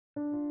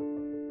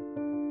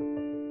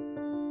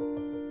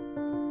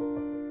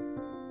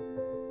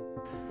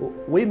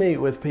We meet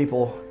with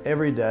people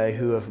every day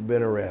who have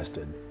been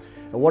arrested.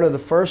 And one of the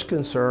first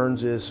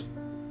concerns is,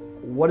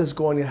 what is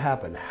going to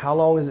happen? How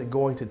long is it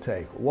going to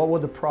take? What will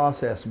the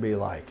process be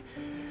like?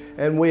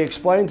 And we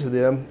explain to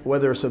them,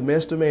 whether it's a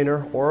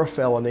misdemeanor or a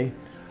felony,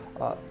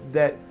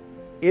 that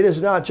it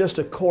is not just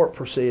a court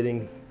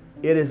proceeding,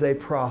 it is a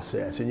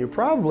process. And you're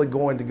probably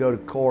going to go to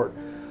court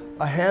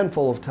a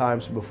handful of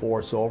times before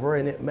it's over,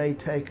 and it may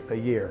take a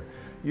year.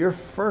 Your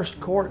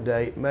first court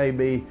date may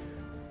be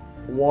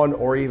 1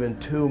 or even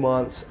 2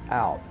 months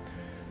out.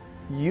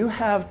 You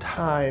have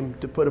time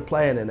to put a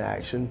plan in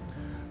action,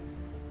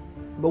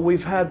 but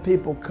we've had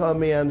people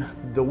come in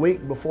the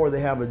week before they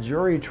have a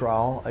jury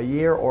trial, a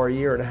year or a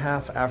year and a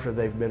half after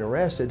they've been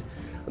arrested,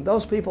 and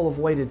those people have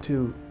waited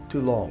too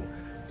long.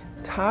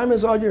 Time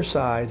is on your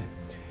side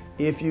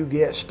if you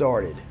get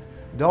started.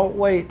 Don't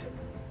wait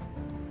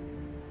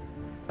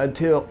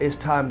until it's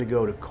time to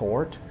go to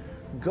court.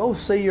 Go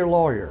see your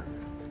lawyer.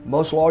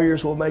 Most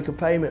lawyers will make a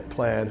payment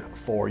plan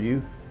for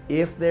you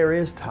if there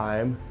is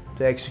time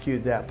to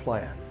execute that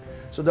plan.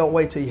 So don't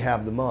wait till you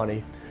have the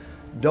money.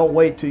 Don't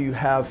wait till you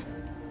have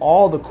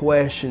all the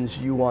questions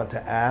you want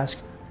to ask.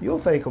 You'll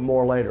think of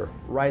more later.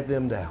 Write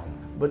them down.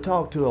 But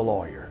talk to a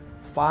lawyer.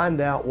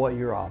 Find out what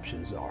your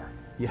options are.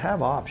 You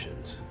have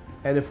options.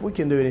 And if we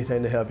can do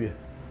anything to help you,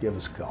 give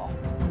us a call.